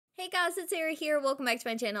Hey guys, it's Sarah here. Welcome back to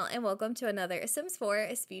my channel and welcome to another Sims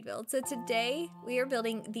 4 speed build. So today we are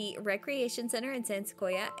building the recreation center in San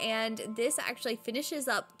Sequoia, and this actually finishes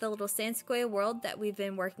up the little San Sequoia world that we've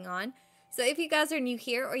been working on. So if you guys are new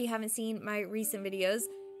here or you haven't seen my recent videos,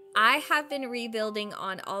 I have been rebuilding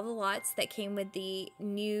on all the lots that came with the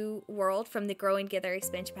new world from the Grow and Gather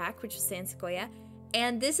expansion pack, which was San Sequoia.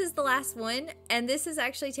 And this is the last one, and this has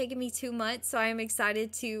actually taken me 2 months, so I am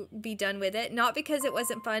excited to be done with it. Not because it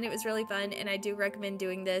wasn't fun, it was really fun, and I do recommend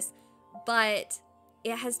doing this, but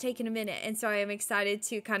it has taken a minute, and so I am excited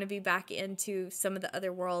to kind of be back into some of the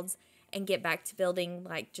other worlds and get back to building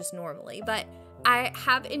like just normally. But I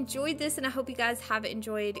have enjoyed this, and I hope you guys have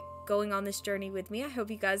enjoyed going on this journey with me. I hope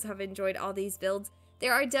you guys have enjoyed all these builds.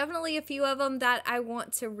 There are definitely a few of them that I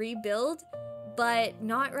want to rebuild, but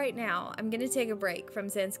not right now. I'm gonna take a break from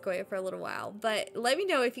San Sequoia for a little while. But let me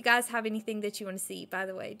know if you guys have anything that you want to see, by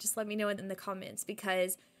the way. Just let me know in the comments,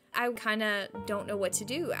 because I kind of don't know what to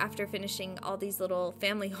do after finishing all these little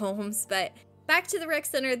family homes. But back to the rec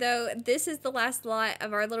center though, this is the last lot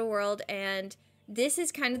of our little world, and this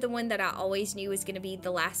is kind of the one that I always knew was gonna be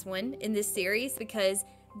the last one in this series, because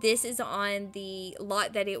this is on the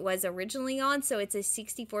lot that it was originally on, so it's a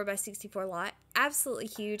 64 by 64 lot. Absolutely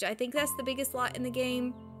huge. I think that's the biggest lot in the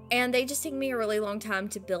game, and they just take me a really long time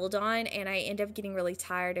to build on, and I end up getting really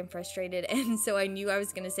tired and frustrated, and so I knew I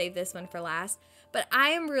was going to save this one for last. But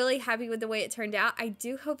I am really happy with the way it turned out. I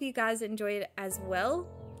do hope you guys enjoyed it as well.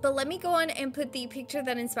 But let me go on and put the picture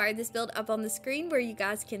that inspired this build up on the screen where you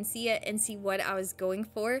guys can see it and see what I was going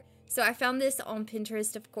for. So I found this on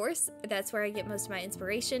Pinterest, of course. That's where I get most of my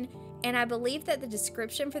inspiration. And I believe that the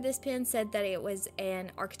description for this pin said that it was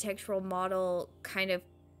an architectural model kind of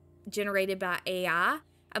generated by AI.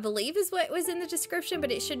 I believe is what was in the description,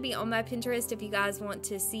 but it should be on my Pinterest if you guys want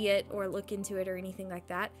to see it or look into it or anything like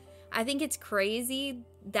that. I think it's crazy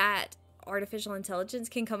that artificial intelligence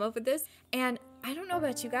can come up with this. And I don't know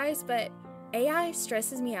about you guys, but AI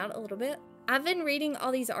stresses me out a little bit. I've been reading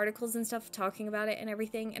all these articles and stuff talking about it and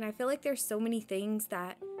everything, and I feel like there's so many things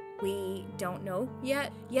that we don't know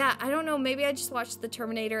yet. Yeah, I don't know, maybe I just watched The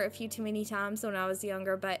Terminator a few too many times when I was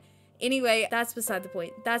younger, but anyway, that's beside the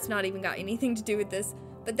point. That's not even got anything to do with this.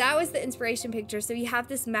 But that was the inspiration picture. So you have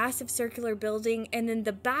this massive circular building, and then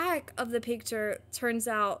the back of the picture turns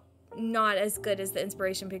out not as good as the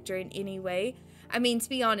inspiration picture in any way. I mean, to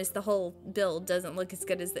be honest, the whole build doesn't look as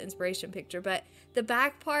good as the inspiration picture, but the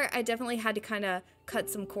back part, I definitely had to kind of cut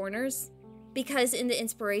some corners, because in the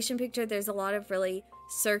inspiration picture, there's a lot of really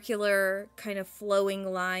circular kind of flowing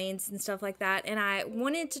lines and stuff like that, and I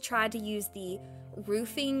wanted to try to use the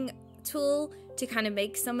roofing tool to kind of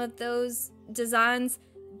make some of those designs,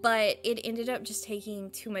 but it ended up just taking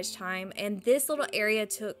too much time, and this little area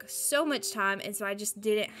took so much time, and so I just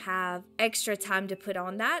didn't have extra time to put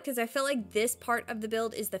on that, because I felt like this part of the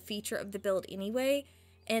build is the feature of the build anyway,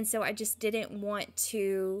 and so I just didn't want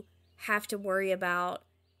to have to worry about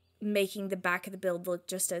making the back of the build look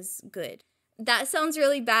just as good. That sounds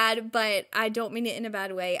really bad, but I don't mean it in a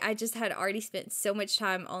bad way. I just had already spent so much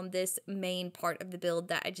time on this main part of the build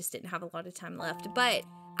that I just didn't have a lot of time left. But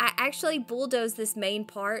I actually bulldozed this main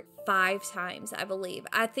part 5 times, I believe.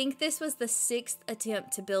 I think this was the 6th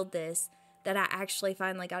attempt to build this that I actually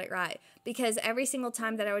finally got it right. Because every single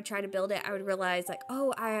time that I would try to build it, I would realize like,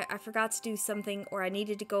 oh, I forgot to do something, or I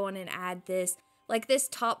needed to go on and add this. Like this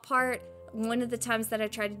top part, one of the times that I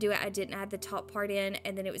tried to do it, I didn't add the top part in,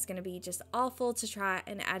 and then it was going to be just awful to try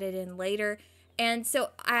and add it in later. And so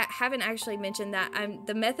I haven't actually mentioned that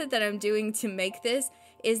the method that I'm doing to make this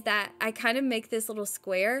is that I kind of make this little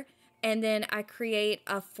square, and then I create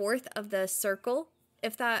a 1/4 of the circle.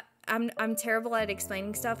 If that, I'm terrible at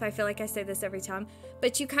explaining stuff. I feel like I say this every time,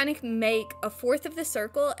 but you kind of make a 1/4 of the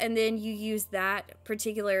circle, and then you use that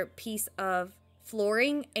particular piece of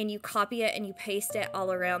flooring and you copy it and you paste it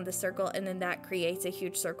all around the circle, and then that creates a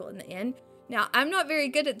huge circle in the end. Now, I'm not very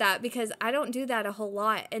good at that because I don't do that a whole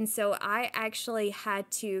lot, and so I actually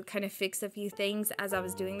had to kind of fix a few things as I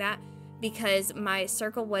was doing that, because my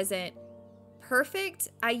circle wasn't perfect.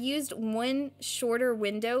 I used one shorter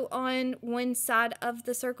window on one side of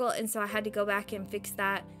the circle, and so I had to go back and fix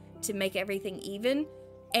that to make everything even.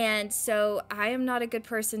 And so I am not a good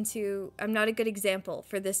person I'm not a good example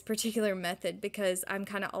for this particular method, because I'm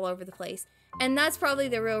kind of all over the place. And that's probably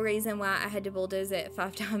the real reason why I had to bulldoze it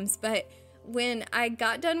 5 times. But when I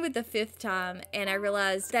got done with the 5th time and I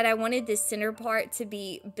realized that I wanted this center part to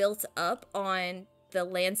be built up on the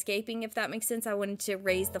landscaping, if that makes sense, I wanted to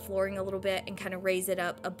raise the flooring a little bit and kind of raise it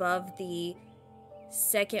up above the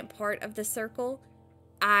second part of the circle.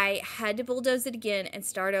 I had to bulldoze it again and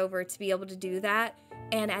start over to be able to do that.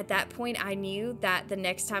 And at that point, I knew that the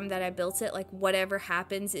next time that I built it, like whatever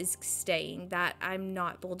happens is staying, that I'm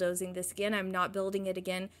not bulldozing this again. I'm not building it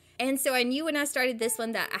again. And so I knew when I started this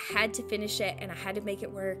one that I had to finish it and I had to make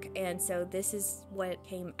it work. And so this is what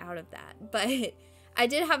came out of that. But I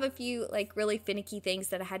did have a few like really finicky things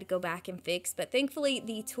that I had to go back and fix. But thankfully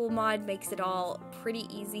the tool mod makes it all pretty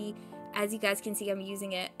easy. As you guys can see, I'm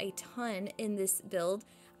using it a ton in this build.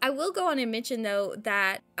 I will go on and mention though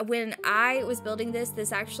that when I was building this,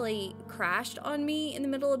 this actually crashed on me in the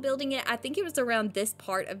middle of building it. I think it was around this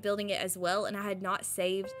part of building it as well, and I had not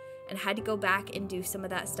saved and had to go back and do some of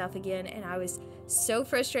that stuff again, and I was so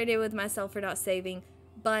frustrated with myself for not saving.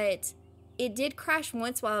 But it did crash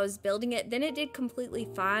once while I was building it, then it did completely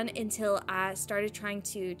fine until I started trying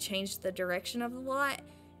to change the direction of the lot.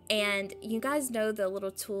 And you guys know the little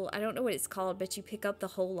tool, I don't know what it's called, but you pick up the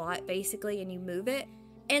whole lot basically and you move it.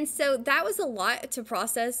 And so that was a lot to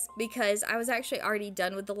process because I was actually already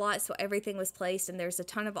done with the lot, so everything was placed and there's a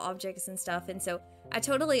ton of objects and stuff, and so I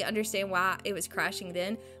totally understand why it was crashing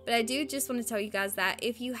then. But I do just want to tell you guys that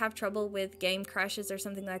if you have trouble with game crashes or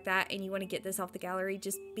something like that and you want to get this off the gallery,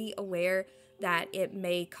 just be aware that it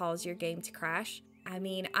may cause your game to crash. I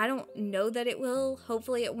mean, I don't know that it will.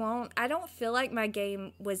 Hopefully it won't. I don't feel like my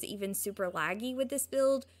game was even super laggy with this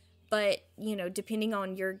build. But, you know, depending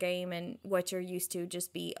on your game and what you're used to,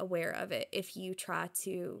 just be aware of it if you try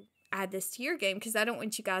to add this to your game, because I don't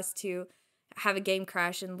want you guys to have a game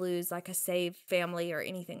crash and lose like a save family or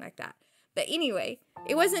anything like that. But anyway,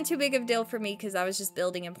 it wasn't too big of a deal for me because I was just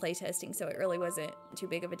building and playtesting, so it really wasn't too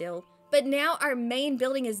big of a deal. But now our main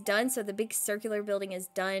building is done, so the big circular building is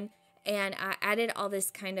done, and I added all this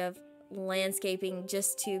kind of landscaping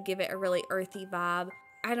just to give it a really earthy vibe.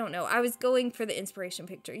 I don't know, I was going for the inspiration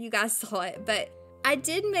picture. You guys saw it, but I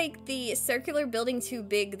did make the circular building too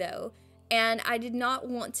big though, and I did not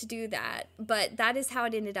want to do that, but that is how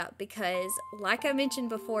it ended up because like I mentioned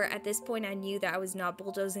before, at this point I knew that I was not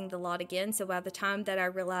bulldozing the lot again, so by the time that I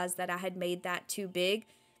realized that I had made that too big,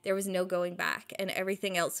 there was no going back and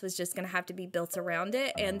everything else was just going to have to be built around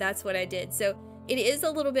it, and that's what I did. So it is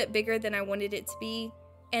a little bit bigger than I wanted it to be.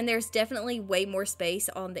 And there's definitely way more space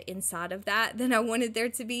on the inside of that than I wanted there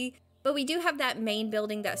to be. But we do have that main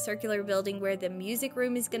building, that circular building where the music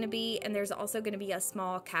room is going to be. And there's also going to be a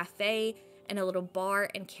small cafe and a little bar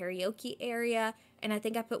and karaoke area. And I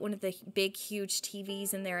think I put one of the big, huge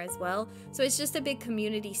TVs in there as well. So it's just a big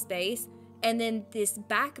community space. And then this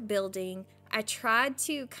back building, I tried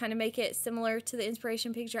to kind of make it similar to the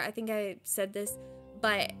inspiration picture. I think I said this.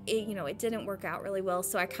 But it, you know, it didn't work out really well,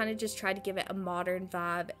 so I kind of just tried to give it a modern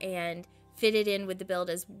vibe and fit it in with the build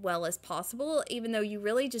as well as possible, even though you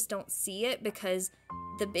really just don't see it because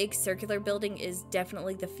the big circular building is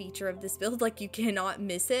definitely the feature of this build. Like, you cannot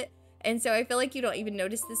miss it, and so I feel like you don't even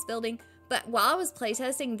notice this building. But while I was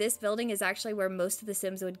playtesting, this building is actually where most of the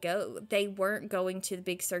Sims would go. They weren't going to the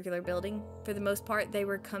big circular building for the most part. They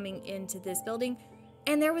were coming into this building.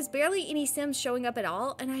 And there was barely any Sims showing up at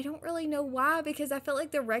all, and I don't really know why, because I felt like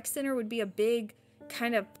the rec center would be a big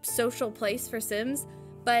kind of social place for Sims,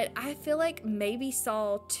 but I feel like maybe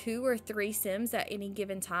saw 2 or 3 Sims at any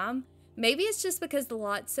given time. Maybe it's just because the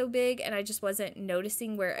lot's so big and I just wasn't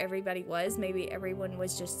noticing where everybody was. Maybe everyone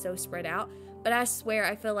was just so spread out, but I swear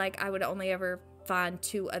I feel like I would only ever find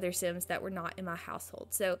 2 other Sims that were not in my household.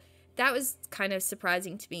 So that was kind of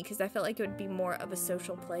surprising to me because I felt like it would be more of a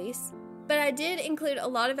social place. But I did include a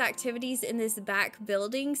lot of activities in this back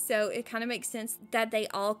building, so it kind of makes sense that they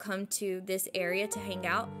all come to this area to hang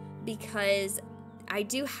out because I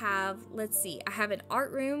do have, let's see, I have an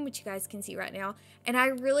art room, which you guys can see right now, and I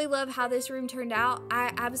really love how this room turned out.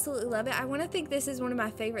 I absolutely love it. I want to think this is one of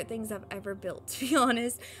my favorite things I've ever built, to be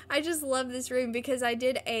honest. I just love this room because I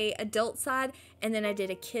did a adult side and then I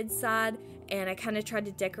did a kid side, and I kind of tried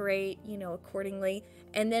to decorate, you know, accordingly.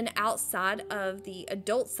 And then outside of the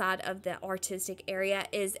adult side of the artistic area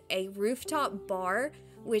is a rooftop bar,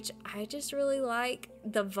 which I just really like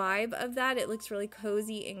the vibe of that. It looks really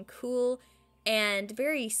cozy and cool and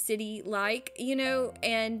very city-like, you know,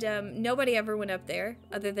 and nobody ever went up there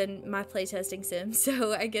other than my playtesting sim,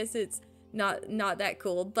 so I guess it's not that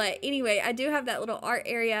cool. But anyway, I do have that little art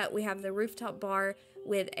area. We have the rooftop bar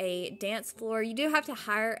with a dance floor. You do have to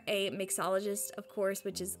hire a mixologist, of course,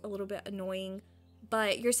 which is a little bit annoying,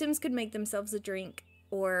 but your Sims could make themselves a drink,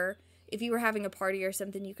 or if you were having a party or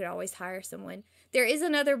something, you could always hire someone. There is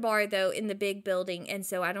another bar, though, in the big building, and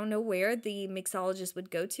so I don't know where the mixologist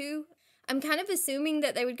would go to. I'm kind of assuming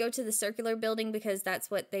that they would go to the circular building because that's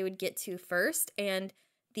what they would get to first, and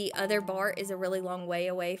the other bar is a really long way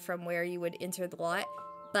away from where you would enter the lot.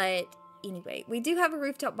 But anyway, we do have a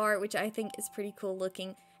rooftop bar, which I think is pretty cool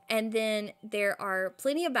looking. And then there are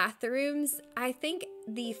plenty of bathrooms. I think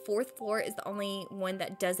the 4th floor is the only one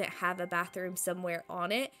that doesn't have a bathroom somewhere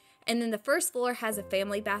on it. And then the 1st floor has a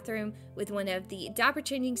family bathroom with one of the diaper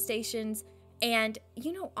changing stations. And,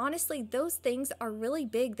 you know, honestly, those things are really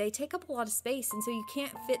big. They take up a lot of space, and so you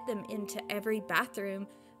can't fit them into every bathroom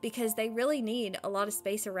because they really need a lot of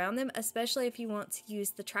space around them, especially if you want to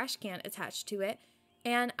use the trash can attached to it.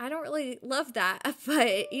 And I don't really love that,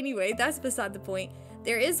 but anyway, that's beside the point.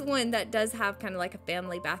 There is one that does have kind of like a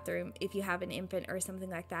family bathroom if you have an infant or something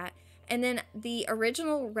like that. And then the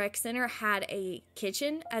original rec center had a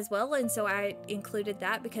kitchen as well, and so I included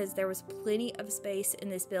that because there was plenty of space in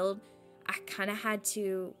this build. I kind of had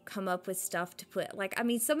to come up with stuff to put, like, I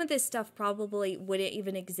mean, some of this stuff probably wouldn't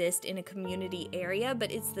even exist in a community area,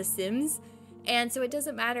 but it's The Sims, and so it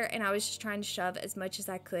doesn't matter, and I was just trying to shove as much as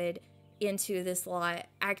I could into this lot,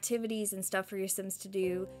 activities and stuff for your Sims to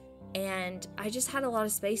do, and I just had a lot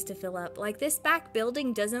of space to fill up. Like, this back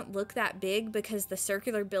building doesn't look that big because the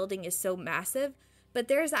circular building is so massive, but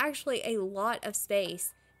there's actually a lot of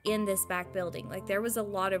space in this back building. Like, there was a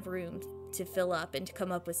lot of room to fill up and to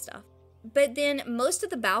come up with stuff. But then most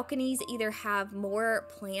of the balconies either have more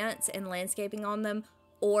plants and landscaping on them,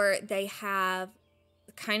 or they have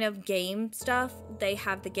kind of game stuff. They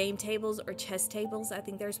have the game tables or chess tables. I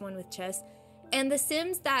think there's one with chess. And the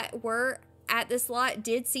Sims that were at this lot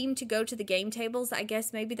did seem to go to the game tables. I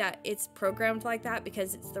guess maybe that it's programmed like that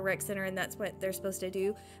because it's the rec center and that's what they're supposed to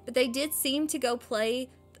do. But they did seem to go play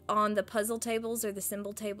on the puzzle tables or the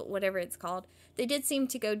symbol table, whatever it's called. They did seem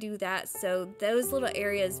to go do that. So those little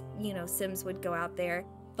areas, you know, Sims would go out there.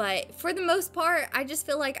 But for the most part, I just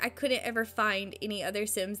feel like I couldn't ever find any other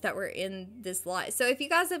Sims that were in this lot. So if you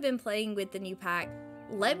guys have been playing with the new pack,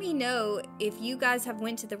 let me know if you guys have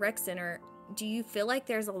went to the rec center. Do you feel like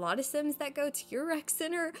there's a lot of Sims that go to your rec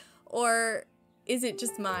center, or is it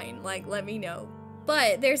just mine? Like, let me know.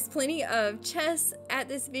 But there's plenty of chess at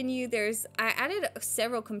this venue. I added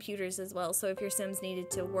several computers as well, so if your Sims needed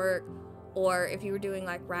to work, or if you were doing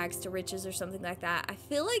like rags to riches or something like that, I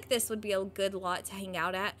feel like this would be a good lot to hang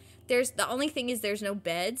out at. The only thing is there's no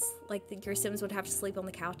beds, like your Sims would have to sleep on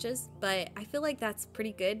the couches, but I feel like that's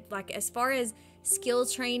pretty good. Like, as far as skill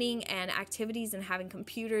training and activities and having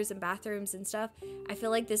computers and bathrooms and stuff, I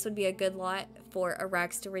feel like this would be a good lot for a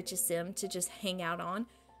rags to riches Sim to just hang out on.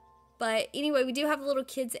 But anyway, we do have a little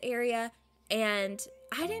kids area, and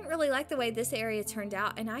I didn't really like the way this area turned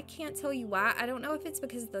out, and I can't tell you why. I don't know if it's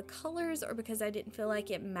because of the colors or because I didn't feel like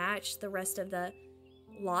it matched the rest of the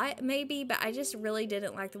lot, maybe, but I just really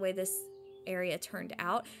didn't like the way this area turned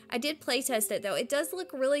out. I did playtest it, though. It does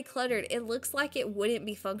look really cluttered. It looks like it wouldn't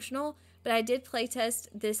be functional, but I did playtest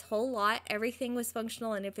this whole lot. Everything was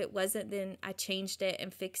functional, and if it wasn't, then I changed it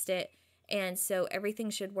and fixed it, and so everything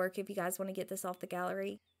should work if you guys want to get this off the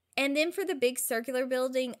gallery. And then for the big circular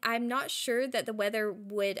building, I'm not sure that the weather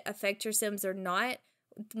would affect your Sims or not.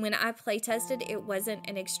 When I play tested, it wasn't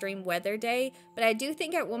an extreme weather day, but I do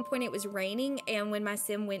think at one point it was raining, and when my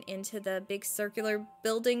Sim went into the big circular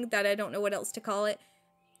building that I don't know what else to call it,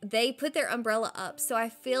 they put their umbrella up. So I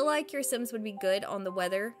feel like your Sims would be good on the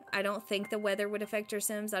weather. I don't think the weather would affect your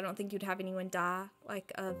Sims. I don't think you'd have anyone die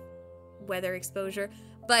like of weather exposure,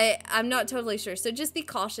 but I'm not totally sure. So just be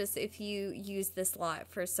cautious if you use this lot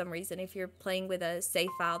for some reason. If you're playing with a save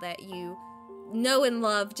file that you know and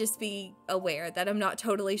love, just be aware that I'm not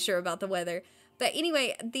totally sure about the weather. But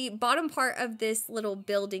anyway, the bottom part of this little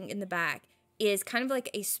building in the back is kind of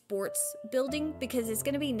like a sports building because it's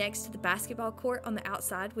going to be next to the basketball court on the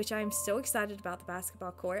outside, which I'm so excited about the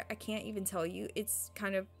basketball court. I can't even tell you. It's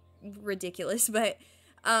kind of ridiculous, but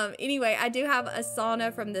anyway, I do have a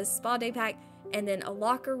sauna from the spa day pack, and then a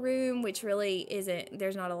locker room, which really isn't,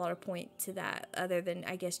 there's not a lot of point to that other than,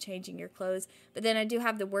 I guess, changing your clothes. But then I do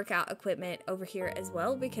have the workout equipment over here as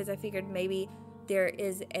well, because I figured maybe there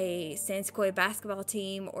is a San Sequoia basketball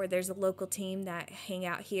team, or there's a local team that hang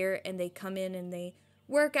out here and they come in and they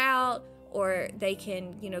work out, or they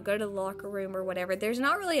can, you know, go to the locker room or whatever. There's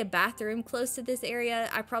not really a bathroom close to this area.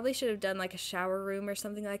 I probably should have done like a shower room or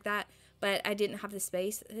something like that, but I didn't have the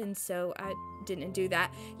space, and so I didn't do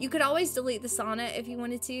that. You could always delete the sauna if you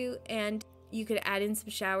wanted to, and you could add in some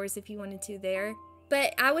showers if you wanted to there.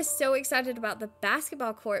 But I was so excited about the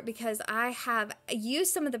basketball court because I have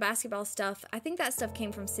used some of the basketball stuff. I think that stuff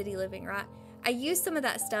came from City Living, right? I used some of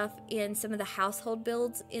that stuff in some of the household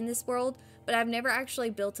builds in this world, but I've never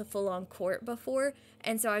actually built a full-on court before,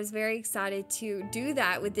 and so I was very excited to do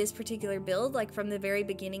that with this particular build. Like, from the very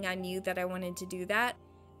beginning, I knew that I wanted to do that.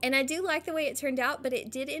 And I do like the way it turned out, but it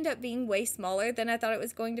did end up being way smaller than I thought it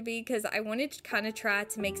was going to be, because I wanted to kind of try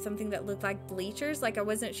to make something that looked like bleachers. Like, I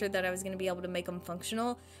wasn't sure that I was going to be able to make them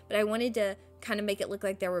functional, but I wanted to kind of make it look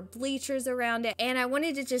like there were bleachers around it. And I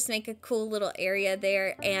wanted to just make a cool little area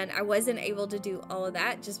there, and I wasn't able to do all of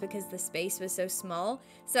that just because the space was so small.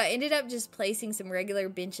 So I ended up just placing some regular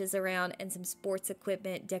benches around and some sports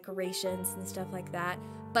equipment, decorations, and stuff like that.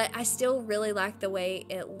 But I still really like the way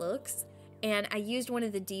it looks. And I used one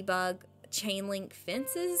of the debug chain link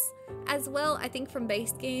fences as well, I think from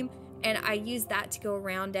base game, and I used that to go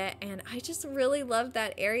around it, and I just really love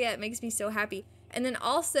that area. It makes me so happy. And then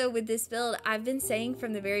also with this build, I've been saying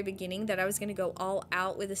from the very beginning that I was going to go all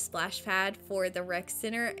out with a splash pad for the rec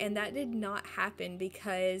center, and that did not happen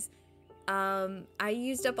because I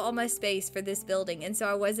used up all my space for this building, and so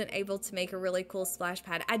I wasn't able to make a really cool splash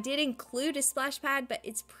pad. I did include a splash pad, but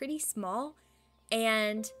it's pretty small,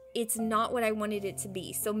 and it's not what I wanted it to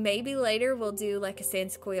be. So maybe later we'll do like a San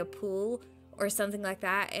Sequoia pool or something like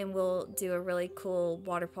that, and we'll do a really cool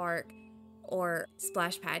water park or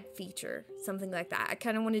splash pad feature, something like that. I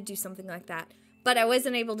kind of want to do something like that, but I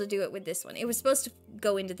wasn't able to do it with this one. It was supposed to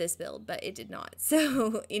go into this build, but it did not.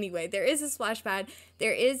 So anyway, there is a splash pad.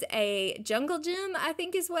 There is a jungle gym, I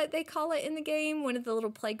think is what they call it in the game, one of the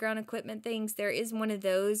little playground equipment things. There is one of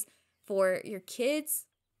those for your kids.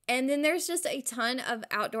 And then there's just a ton of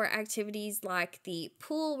outdoor activities like the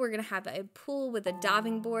pool. We're going to have a pool with a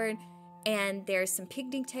diving board, and there's some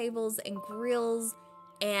picnic tables and grills.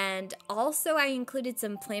 And also I included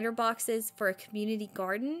some planter boxes for a community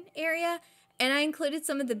garden area. And I included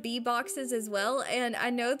some of the bee boxes as well. And I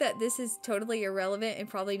know that this is totally irrelevant and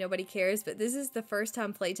probably nobody cares, but this is the first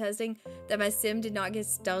time playtesting that my sim did not get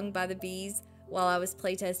stung by the bees while I was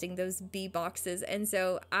playtesting those bee boxes, and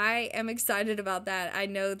so I am excited about that. I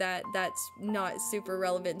know that that's not super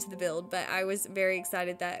relevant to the build, but I was very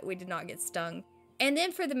excited that we did not get stung. And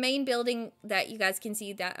then for the main building that you guys can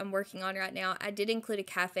see that I'm working on right now, I did include a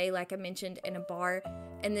cafe like I mentioned and a bar,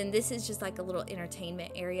 and then this is just like a little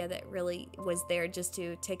entertainment area that really was there just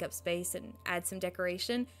to take up space and add some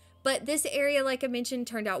decoration. But this area, like I mentioned,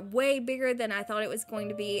 turned out way bigger than I thought it was going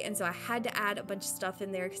to be, and so I had to add a bunch of stuff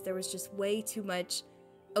in there because there was just way too much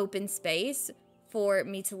open space for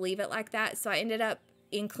me to leave it like that. So I ended up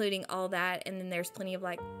including all that, and then there's plenty of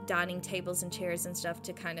like dining tables and chairs and stuff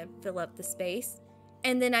to kind of fill up the space.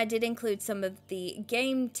 And then I did include some of the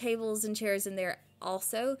game tables and chairs in there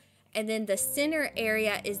also. And then the center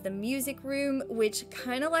area is the music room, which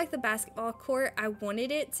kind of like the basketball court, I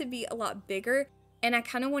wanted it to be a lot bigger. And I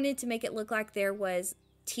kind of wanted to make it look like there was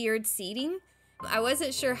tiered seating. I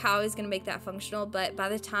wasn't sure how I was going to make that functional, but by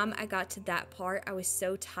the time I got to that part, I was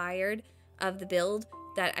so tired of the build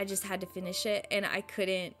that I just had to finish it, and I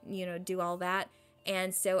couldn't, do all that.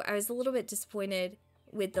 And so I was a little bit disappointed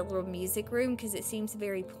with the little music room because it seems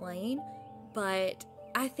very plain, but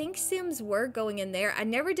I think Sims were going in there. I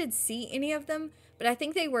never did see any of them, but I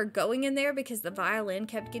think they were going in there because the violin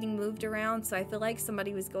kept getting moved around, so I feel like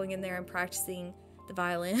somebody was going in there and practicing the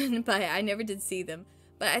violin, but I never did see them.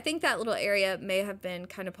 But I think that little area may have been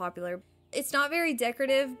kind of popular. It's not very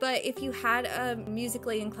decorative, but if you had a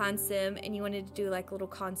musically inclined sim and you wanted to do like a little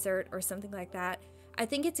concert or something like that, I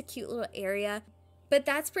think it's a cute little area. But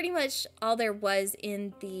that's pretty much all there was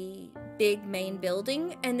in the big main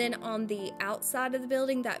building. And then on the outside of the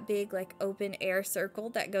building, that big like open air circle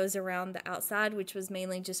that goes around the outside, which was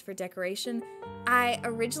mainly just for decoration, I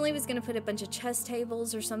originally was going to put a bunch of chess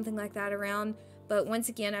tables or something like that around. But once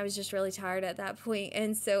again, I was just really tired at that point,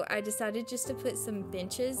 and so I decided just to put some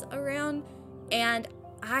benches around, and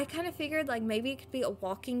I kind of figured like maybe it could be a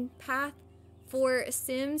walking path for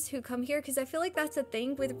Sims who come here, because I feel like that's a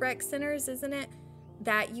thing with rec centers, isn't it?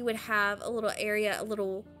 That you would have a little area, a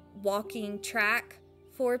little walking track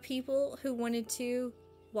for people who wanted to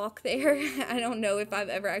walk there. I don't know if I've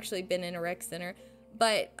ever actually been in a rec center,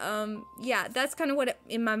 but yeah, that's kind of what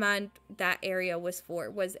in my mind that area was for,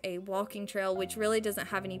 was a walking trail, which really doesn't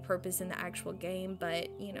have any purpose in the actual game, but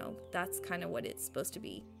that's kind of what it's supposed to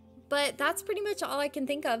be. But that's pretty much all I can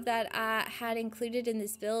think of that I had included in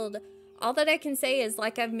this build. All that I can say is,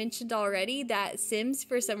 like I've mentioned already, that Sims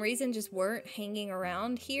for some reason just weren't hanging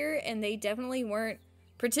around here, and they definitely weren't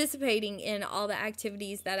participating in all the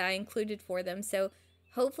activities that I included for them. So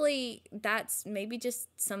hopefully that's maybe just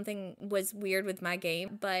something was weird with my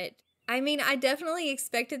game, but I mean, I definitely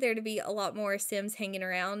expected there to be a lot more Sims hanging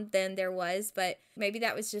around than there was, but maybe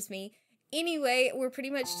that was just me. Anyway, we're pretty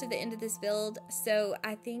much to the end of this build, so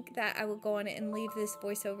I think that I will go on and leave this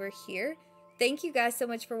voiceover here. Thank you guys so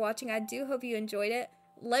much for watching. I do hope you enjoyed it.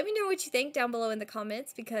 let me know what you think down below in the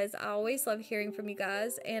comments, because I always love hearing from you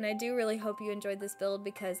guys, and I do really hope you enjoyed this build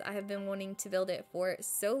because I have been wanting to build it for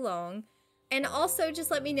so long. And also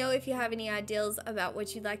just let me know if you have any ideas about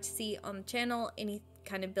what you'd like to see on the channel, any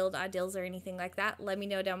kind of build ideas or anything like that. Let me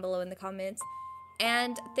know down below in the comments.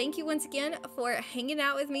 And thank you once again for hanging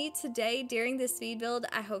out with me today during this speed build.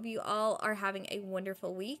 I hope you all are having a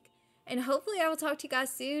wonderful week, and hopefully I will talk to you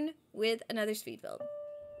guys soon with another speed build.